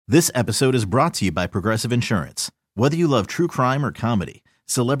This episode is brought to you by Progressive Insurance. Whether you love true crime or comedy,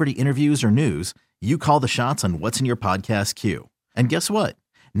 celebrity interviews or news, you call the shots on what's in your podcast queue. And guess what?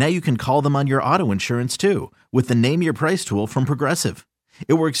 Now you can call them on your auto insurance too with the Name Your Price tool from Progressive.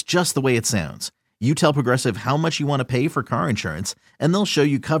 It works just the way it sounds. You tell Progressive how much you want to pay for car insurance, and they'll show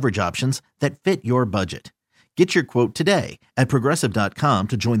you coverage options that fit your budget. Get your quote today at Progressive.com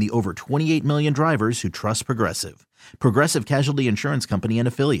to join the over 28 million drivers who trust Progressive. Progressive Casualty Insurance Company and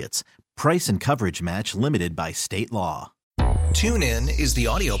Affiliates. Price and coverage match limited by state law. TuneIn is the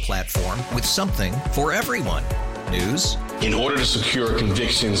audio platform with something for everyone. News. In order to secure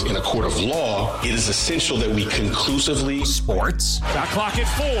convictions in a court of law, it is essential that we conclusively. Sports. Shot clock at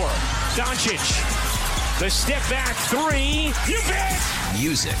 4. Doncic. The step back 3. You bet.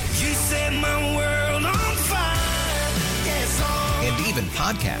 Music. You set my world on fire. Yes, and even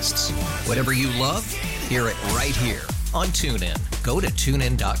podcasts. Whatever you love, hear it right here on TuneIn. Go to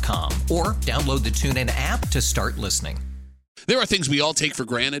TuneIn.com or download the TuneIn app to start listening. There are things we all take for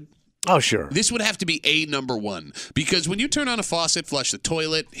granted. Oh, sure. This would have to be number one, because when you turn on a faucet, flush the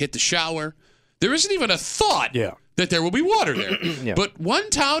toilet, hit the shower, there isn't even a thought that there will be water there. Yeah. But one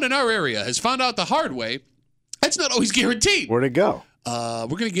town in our area has found out the hard way. That's not always guaranteed. Where'd it go? We're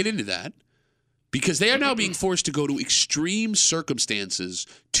going to get into that, because they are now being forced to go to extreme circumstances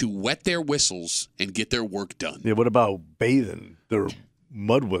to wet their whistles and get their work done. Yeah, what about bathing their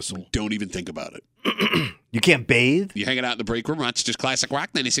mud whistle? Don't even think about it. You can't bathe? You're hanging out in the break room. Rochester's Classic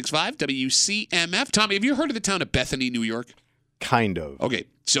Rock 96.5 WCMF. Tommy, have you heard of the town of Bethany, New York? Kind of. Okay,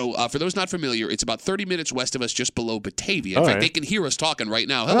 so for those not familiar, it's about 30 minutes west of us, just below Batavia. In All fact, right. they can hear us talking right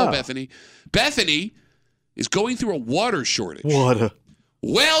now. Hello, Oh. Bethany. Bethany is going through a water shortage. What?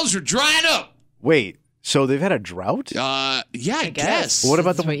 Wells are drying up. Wait, so they've had a drought? Yeah, I guess. What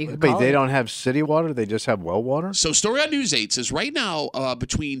about That's what you could wait, call they it. don't have city water? They just have well water? So, story on News 8 says right now,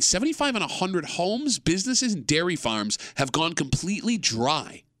 between 75 and 100 homes, businesses, and dairy farms have gone completely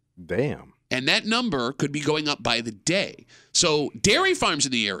dry. Damn. And that number could be going up by the day. So dairy farms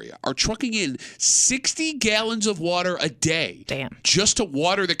in the area are trucking in 60 gallons of water a day. Damn. Just to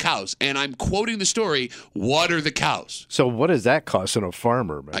water the cows. And I'm quoting the story, water the cows. So what does that cost a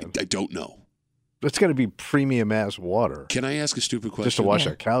farmer, man? I don't know. That's got to be premium-ass water. Can I ask a stupid question? Just to wash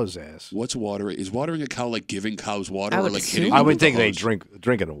a cow's ass. What's water? Is watering a cow like giving cows water? I or would like assume. hitting I them would with the think they hose?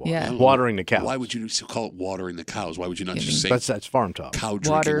 drinking the water. Yeah. Watering the cows. Why would you call it watering the cows? Why would you not just say That's farm talk. cow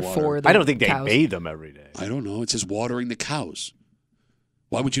drinking Water water? for the I don't think they cows. bathe them every day. I don't know. It says watering the cows.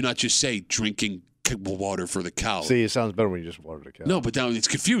 Why would you not just say drinking water for the cow? See, it sounds better when you just water the cows. No, but now it's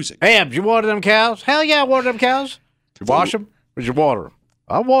confusing. Hey, did you water them cows? Hell yeah, I water them cows. Did you wash them? Or did you water them?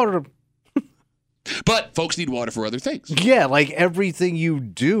 I watered them. But folks need water for other things. Yeah, like everything you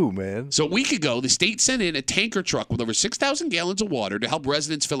do, man. So a week ago, the state sent in a tanker truck with over 6,000 gallons of water to help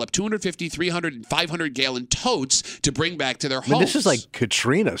residents fill up 250, 300, and 500-gallon totes to bring back to their I homes. mean, this is like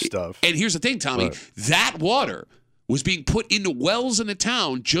Katrina stuff. And here's the thing, Tommy. Right. That water was being put into wells in the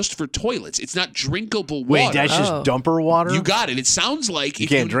town just for toilets. It's not drinkable water. Wait, that's just Oh. dumper water? You got it. It sounds like You if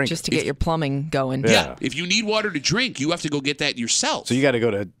can't drink Just to get your plumbing going. Yeah, if you need water to drink, you have to go get that yourself. So you got to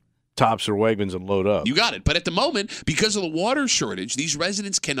go to Tops or Wegmans and load up. You got it. But at the moment, because of the water shortage, these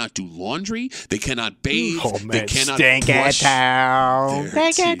residents cannot do laundry. They cannot bathe. Oh, They man. cannot Stink it brush down.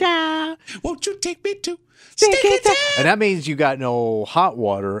 their Stink it teeth. down. Won't you take me to Stink Stink it It Down? And that means you got no hot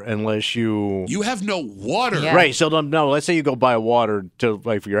water unless you... You have no water. Yeah. Right, so no, let's say you go buy water to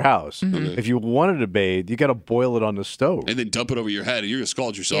like for your house. Mm-hmm. If you wanted to bathe, you got to boil it on the stove. And then dump it over your head, and you're going to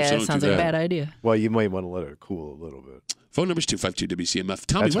scald yourself. Yeah, so it don't sounds do like a that. bad idea. Well, you might want to let it cool a little bit. Phone number's 252-WCMF.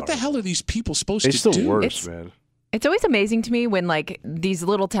 Tell me, That's what the horrible. hell are these people supposed It's to the do? worst, man. It's always amazing to me when like these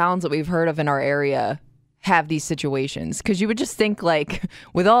little towns that we've heard of in our area have these situations, because you would just think like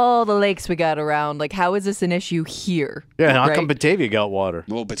with all the lakes we got around, like how is this an issue here? Yeah, how right? come Batavia got water?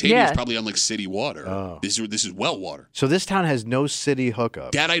 Well, Batavia's Yeah. probably on like city water. Oh. This is well water. So this town has no city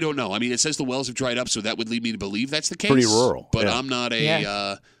hookup. That I don't know. I mean, it says the wells have dried up, so that would lead me to believe that's the case. Pretty rural, But yeah. I'm not a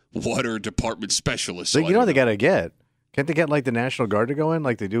Yeah. water department specialist. So So you know what they got to get? Can't they get like the National Guard to go in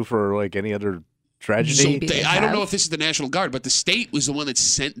like they do for like any other tragedy? Maybe. they I don't know have. if this is the National Guard, but the state was the one that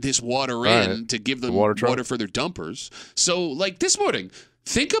sent this water in right. to give them The water truck? water for their dumpers. So, like this morning,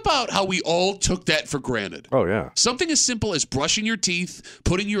 think about how we all took that for granted. Oh, yeah. Something as simple as brushing your teeth,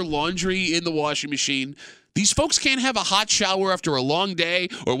 putting your laundry in the washing machine. These folks can't have a hot shower after a long day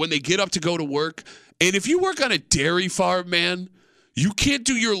or when they get up to go to work. And if you work on a dairy farm, man, you can't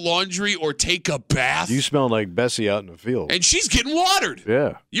do your laundry or take a bath. You smell like Bessie out in the field. And she's getting watered.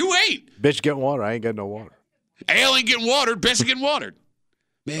 Yeah. You ain't. Bitch getting water. I ain't got no water. Al ain't getting watered. Bessie getting watered.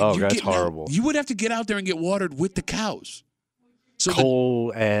 Man, Oh, you're that's getting out- horrible. You would have to get out there and get watered with the cows. So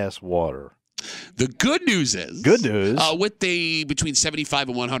cold ass water. the good news is, with between 75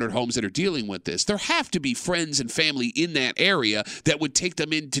 and 100 homes that are dealing with this, there have to be friends and family in that area that would take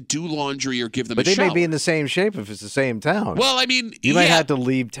them in to do laundry or give them a shower. But they may be in the same shape if it's the same town. Well, I mean, you might have to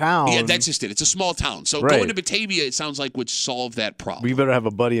leave town. Yeah, that's just it. It's a small town. So going to Batavia, it sounds like, would solve that problem. We better have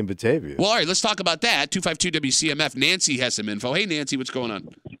a buddy in Batavia. Well, all right, let's talk about that. 252-WCMF. Nancy has some info. Hey, Nancy, what's going on?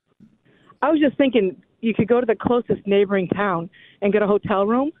 I was just thinking you could go to the closest neighboring town and get a hotel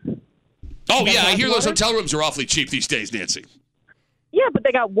room. Oh, yeah, I hear those hotel rooms are awfully cheap these days, Nancy. Yeah, but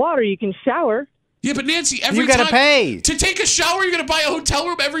they got water. You can shower. Yeah, but Nancy, you got to pay. To take a shower, you're going to buy a hotel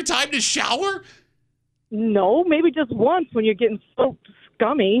room every time to shower? No, maybe just once when you're getting so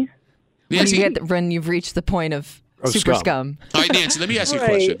scummy. Nancy, when you've reached the point of super scum. All right, Nancy, let me ask you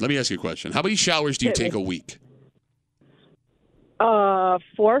a question. How many showers do you take a week? 4.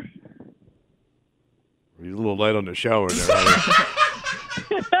 You're a little light on the shower there, right?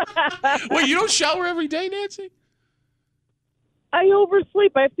 Wait, you don't shower every day, Nancy? I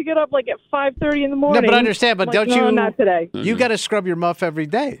oversleep. I have to get up like at 5:30 in the morning. No, but understand, but don't you? Not today. You got to scrub your muff every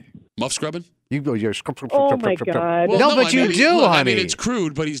day. Muff scrubbing? You go, you're scrub. Oh my God! Well, no, but you do, honey. I mean, it's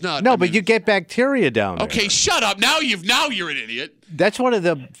crude, but he's not. No, but you get bacteria down there. Okay, shut up. Now you're an idiot. That's one of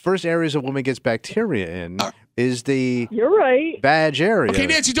the first areas a woman gets bacteria in. Is the You're right. badge area. Okay,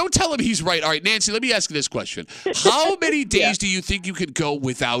 Nancy, don't tell him he's right. All right, Nancy, let me ask you this question. How many days do you think you could go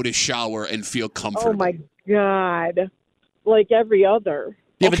without a shower and feel comfortable? Oh, my God. Like every other.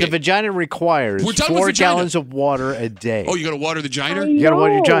 Yeah, but the vagina requires We're done 4 with vagina. gallons of water a day. Oh, you got to water the vagina? You got to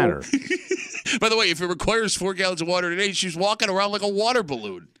water your vagina. By the way, if it requires 4 gallons of water a day, she's walking around like a water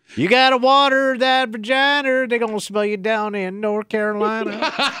balloon. You got to water that vagina. They're going to smell you down in North Carolina. All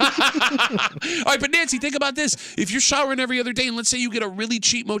right, but Nancy, think about this. If you're showering every other day, and let's say you get a really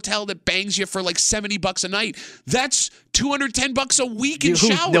cheap motel that bangs you for like $70 a night, that's $210 a week in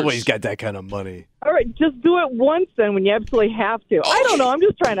showers. Nobody's got that kind of money. All right, just do it once then when you absolutely have to. I don't know. I'm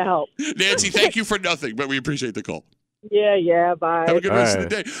just trying to help. Nancy, thank you for nothing, but we appreciate the call. Yeah, bye. Have a good rest of the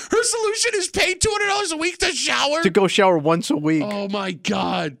day. Her solution is pay $200 a week to shower? To go shower once a week. Oh, my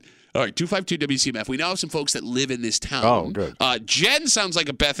God. All right, 252-WCMF. We now have some folks that live in this town. Oh, good. Jen sounds like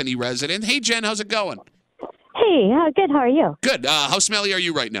a Bethany resident. Hey, Jen, how's it going? Hey, good. How are you? Good. How smelly are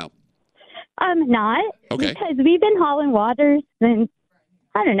you right now? Not. Okay. Because we've been hauling water since,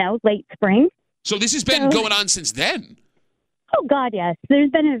 I don't know, late spring. So this has been going on since then? Oh, God, yes.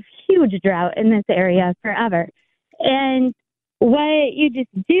 There's been a huge drought in this area forever. And what you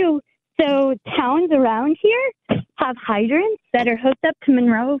just do, so towns around here have hydrants that are hooked up to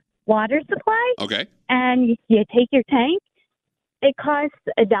Monroe Water Supply. Okay. And you take your tank. It costs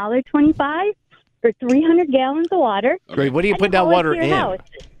 $1.25 for 300 gallons of water. Great. What do you put that water in?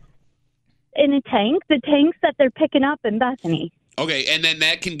 In a tank. The tanks that they're picking up in Bethany. Okay, and then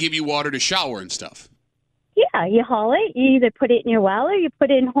that can give you water to shower and stuff. Yeah, you haul it. You either put it in your well or you put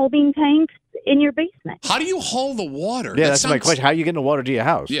it in holding tanks in your basement. How do you haul the water? Yeah, that's my question. How are you getting the water to your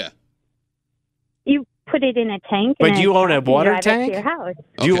house? Yeah. You put it in a tank. But do you own a water tank? tank? To your house.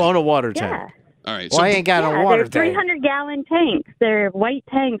 Do you own a water Yeah. tank? All right. Well, I ain't got a water they're tank. 300-gallon tanks. They're white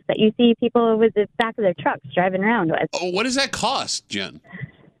tanks that you see people with the back of their trucks driving around with. Oh, what does that cost, Jen?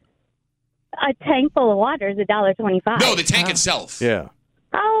 A tank full of water is $1.25. No, the tank itself. Yeah.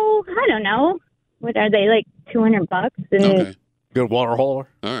 Oh, I don't know. What are they, like $200? And Okay. Good water hauler.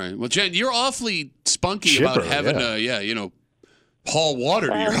 All right. Well, Jen, you're awfully spunky Chipper, about having to, haul water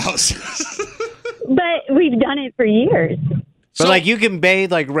to your house. But we've done it for years. But like you can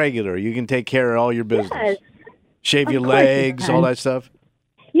bathe like regular. You can take care of all your business. Yes. Shave Of your course you legs, all can. that stuff.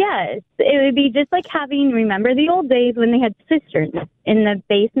 Yes, it would be just like remember the old days when they had cisterns in the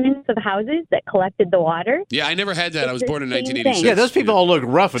basements of houses that collected the water? Yeah, I never had that. I was It's born in the same 1986. thing. Yeah, those people all look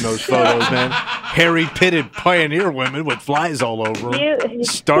rough in those photos, man. Hairy, pitted pioneer women with flies all over them.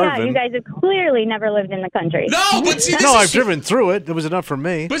 Starving. Yeah, you guys have clearly never lived in the country. No, but see, No, I've driven through it. It was enough for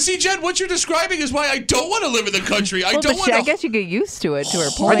me. But see, Jen, what you're describing is why I don't want to live in the country. I Well, don't but want I to. guess you get used to it. To her I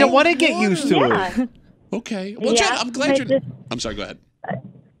point. don't want to get used to it. Okay. Well, Jen, Yeah, I'm glad but you're. just- I'm sorry. Go ahead.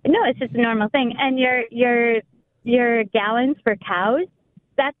 No, it's just a normal thing. And your gallons for cows,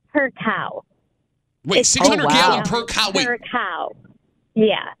 that's per cow. Wait, It's 600 wow. gallon per cow. Wait, Per cow. Yeah.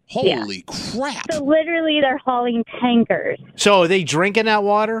 yeah. holy crap! So literally they're hauling tankers. So are they drinking that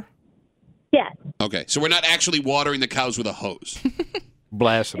water? Yes. Okay, so we're not actually watering the cows with a hose.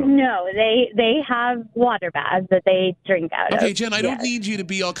 Blasting them. No, they have water baths that they drink out of. Okay, Jen, I don't Yes. need you to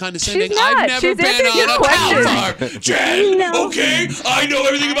be all condescending. She's not. I've never She's been answering your on a question. cow farm. Jen, No. okay? I know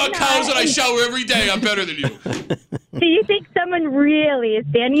everything about know. cows and I shower every day. I'm better than you. Do you think someone really is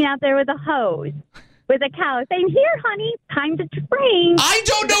standing out there with a hose with a cow saying, "Here, honey, time to drink." I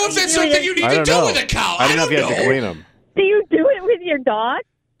don't know if that's something you need to do with a cow. I don't know if you have to clean them. Do you do it with your dog?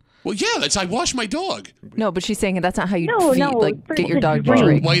 Well, yeah, I wash my dog. No, but she's saying that's not how you get your for dog to drink.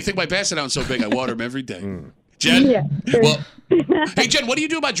 drink. Why do you think my basset hound's so big? I water him every day. Jen? Yeah. Well, hey, Jen, what do you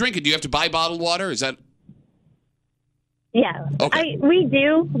do about drinking? Do you have to buy bottled water? Is that... Yeah, Okay. we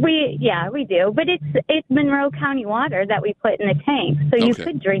do. We do. But it's Monroe County water that we put in the tank, so you Okay.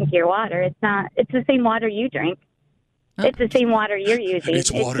 could drink your water. It's the same water you drink. Oh. It's the same water you're using.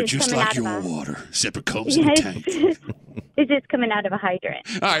 It's water just coming like out of your a- water. Separate comes in the tank. It's just coming out of a hydrant.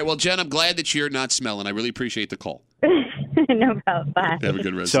 All right, well, Jen, I'm glad that you're not smelling. I really appreciate the call. No problem. Bye. Have a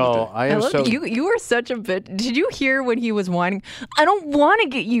good rest So of the day. I I am love so. you were such a bit. Did you hear when he was whining? I don't want to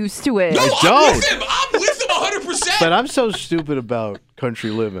get used to it. No, I'm don't. with him. I'm with him 100%. But I'm so stupid about country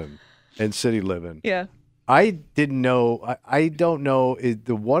living and city living. Yeah. I didn't know. I don't know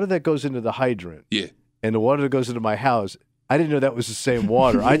the water that goes into the hydrant Yeah. and the water that goes into my house. I didn't know that was the same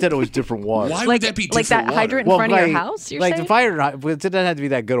water. I thought it was different water. Why Like would that be like different that water? hydrant in front of your house. You're like saying? the fire, it doesn't have to be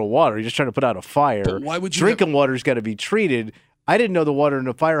that good of water. You're just trying to put out a fire. But why would you Drinking water's got to be treated. I didn't know the water in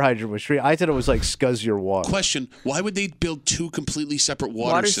the fire hydrant was treated. I thought it was like scuzzier water. Question, why would they build two completely separate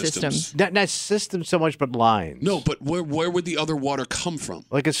water systems? Not systems so much, but lines. No, but where would the other water come from?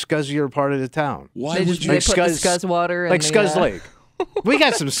 Like a scuzzier part of the town. Why They would just you... they put the scuzz water in Like the, Scuzz Lake. We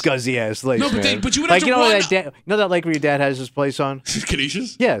got some scuzzy ass lakes, No, but man. but you would like have you to know run... that you know that lake where your dad has his place on?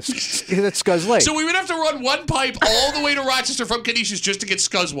 Canisius? Yes, that's Scuzz Lake. So we would have to run one pipe all the way to Rochester from Canisius just to get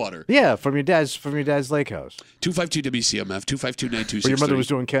scuzz water. Yeah, from your dad's lake house. 252 WCMF 252-9263. Where your mother was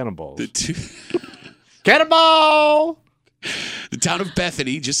doing cannonballs. The Cannonball! town of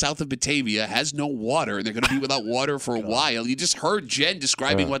Bethany, just south of Batavia, has no water, and they're going to be without water for a while. You just heard Jen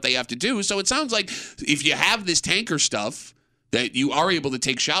describing what they have to do. So it sounds like if you have this tanker stuff, that you are able to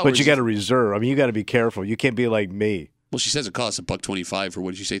take showers. But you got to reserve. I mean, you got to be careful. You can't be like me. Well, she says it costs $1.25 for,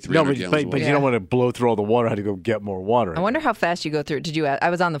 what did you say, 300 No, gallons but of water. you don't want to blow through all the water. I had to go get more water. I wonder how fast you go through it. Did you? I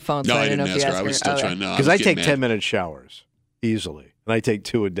was on the phone, so No, I I didn't didn't know if you ask asked her. I was still trying to. Because I take 10-minute showers easily, and I take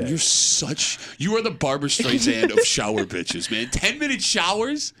 2 a day. You are the Barbra Streisand of shower bitches, man. 10-minute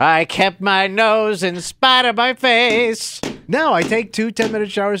showers? I kept my nose in spite of my face. No, I take 2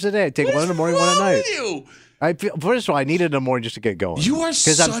 10-minute showers a day. I take one in the morning, one at night. With you? First of all, I need it in the morning just to get going. You are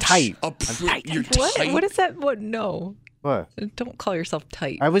because I'm tight. You're What? tight. What is that? What? No. What? Don't call yourself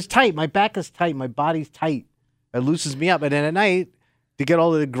tight. I was tight. My back is tight. My body's tight. It loosens me up. And then at night, to get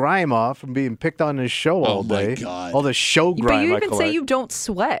all of the grime off from being picked on this show all day, God. all the show But grime you I even say collect. you don't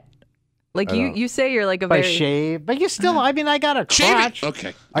sweat. Like I know. you say you're like a If I very shave, but you still. I mean, I got a Shave crotch. it.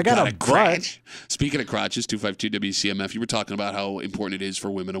 Okay. I got a crotch. Speaking of crotches, 252 WCMF, you were talking about how important it is for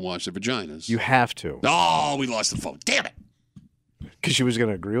women to wash their vaginas. You have to, Oh, we lost the phone. Damn it. because she was going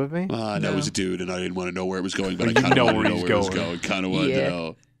to agree with me. That was a dude, and I didn't want to know where it was going, but I You kind of know wanted where to know he's where it was going. going. Kind of wanted Yeah. to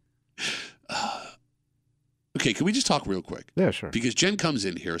know. Okay, can we just talk real quick? Yeah, sure. Because Jen comes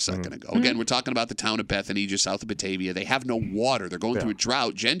in here a second Mm-hmm. ago. Again, we're talking about the town of Bethany, just south of Batavia. They have no water. They're going through a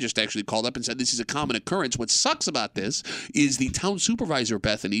drought. Jen just actually called up and said this is a common occurrence. What sucks about this is the town supervisor of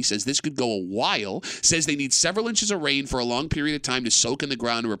Bethany says this could go a while, says they need several inches of rain for a long period of time to soak in the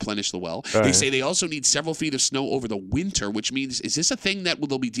ground and replenish the well. Right. They say they also need several feet of snow over the winter, which means, is this a thing that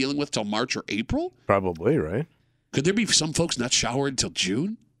they'll be dealing with till March or April? Probably, right? Could there be some folks not shower until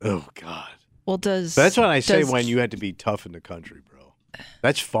June? Oh, God. well does. That's what I say does- when you had to be tough in the country, bro.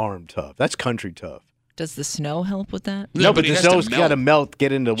 That's farm tough. That's country tough. Does the snow help with that? No, but it the has to snow's got to melt,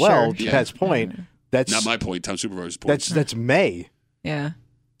 get in the well. Sure. To Pat's point. That's Not my point, town supervisor's point. that's May. Yeah.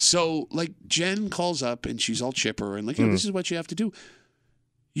 So, like, Jen calls up and she's all chipper and, like, Hmm. this is what you have to do.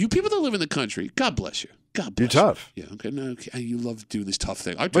 You people that live in the country, God bless you. God bless You're tough. you. Yeah, okay. No, okay. You love to do this tough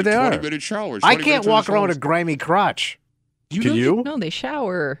thing. I But take they are. 20-minute showers. I 20 can't minutes walk in around the with a grimy crotch. You Can know- you? No, they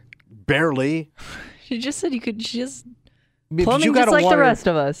shower. Barely. You just said you could just I mean, but plumbing you just gotta like the water- rest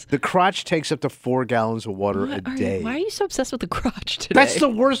of us. The crotch takes up to 4 gallons of water Why a are you- day. why are you so obsessed with the crotch today? That's the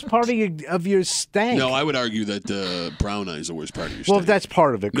worst part of your stank. No, I would argue that the brown eye is the worst part of your Well, stay. that's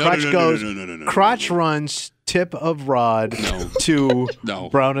part of it. No, Crotch no, no, goes. no, Crotch runs tip of rod to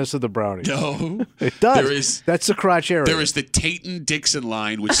brownness of the brownie. No, it does. There is, that's the crotch area. There is the Tatum-Dixon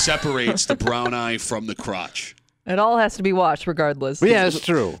line, which separates the brown eye from the crotch. It all has to be washed regardless. Yeah, it's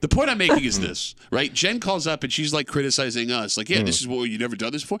true. The point I'm making is this, right? Jen calls up and she's like criticizing us. Like, yeah, this is what you never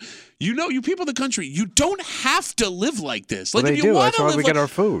done this before. You know, you people in the country, you don't have to live like this. Like, Well, if they you do. want That's to why live we like, get our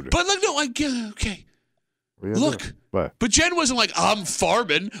food. But like, no, I get okay. Look. What? But Jen wasn't like, I'm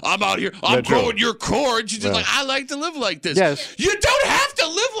farming. I'm out here. I'm growing your corn. She's just like, I like to live like this. Yes. You don't have to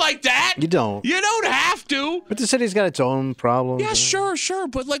live like that. You don't. You don't have to. But the city's got its own problems. Yeah, sure.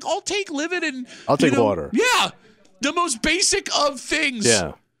 But like, I'll take living and I'll take water. Yeah. The most basic of things.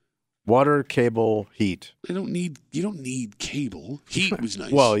 Yeah. Water, cable, heat. You don't need cable. Heat was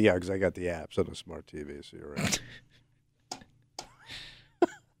nice. Well, yeah, because I got the apps on a smart TV, so you're right.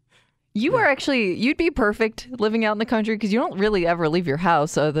 You are actually, you'd be perfect living out in the country because you don't really ever leave your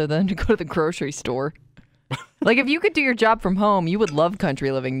house other than to go to the grocery store. Like, if you could do your job from home, you would love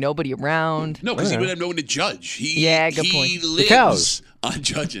country living. Nobody around. No, because he would have no one to judge. Good point. He lives the cows. on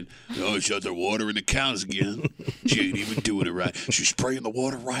judging. Oh, shut their water in the cows again. She ain't even doing it right. She's spraying the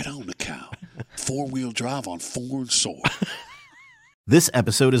water right on the cow. 4-wheel drive on foreign soil. This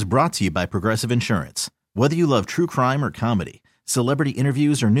episode is brought to you by Progressive Insurance. Whether you love true crime or comedy, celebrity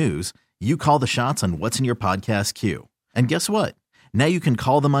interviews or news, you call the shots on what's in your podcast queue. And guess what? Now you can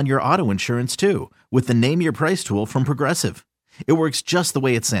call them on your auto insurance too with the Name Your Price tool from Progressive. It works just the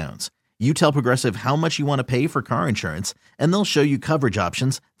way it sounds. You tell Progressive how much you want to pay for car insurance, and they'll show you coverage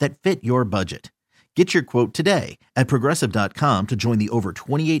options that fit your budget. Get your quote today at Progressive.com to join the over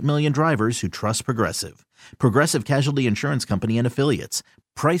 28 million drivers who trust Progressive. Progressive Casualty Insurance Company and Affiliates.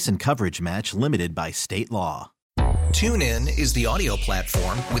 Price and coverage match limited by state law. TuneIn is the audio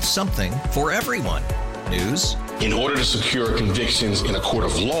platform with something for everyone. News. In order to secure convictions in a court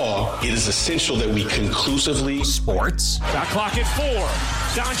of law, it is essential that we conclusively. Sports. Shot clock at 4.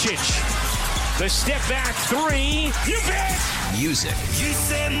 Doncic. The step back 3. You bet. Music. You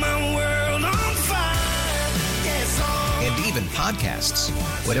set my world on fire. Yes, and even podcasts.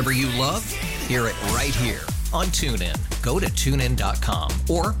 Whatever you love, hear it right here on TuneIn. Go to TuneIn.com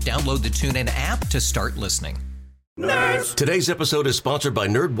or download the TuneIn app to start listening. Nerds. Today's episode is sponsored by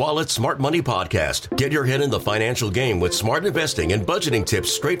NerdWallet's Smart Money Podcast. Get your head in the financial game with smart investing and budgeting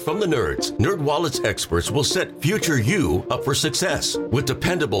tips straight from the nerds. NerdWallet's experts will set future you up for success with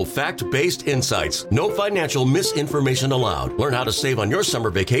dependable, fact-based insights. No financial misinformation allowed. Learn how to save on your summer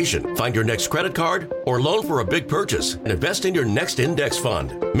vacation, find your next credit card, or loan for a big purchase, and invest in your next index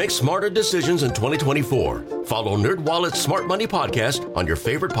fund. Make smarter decisions in 2024. Follow NerdWallet's Smart Money Podcast on your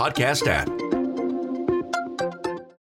favorite podcast app.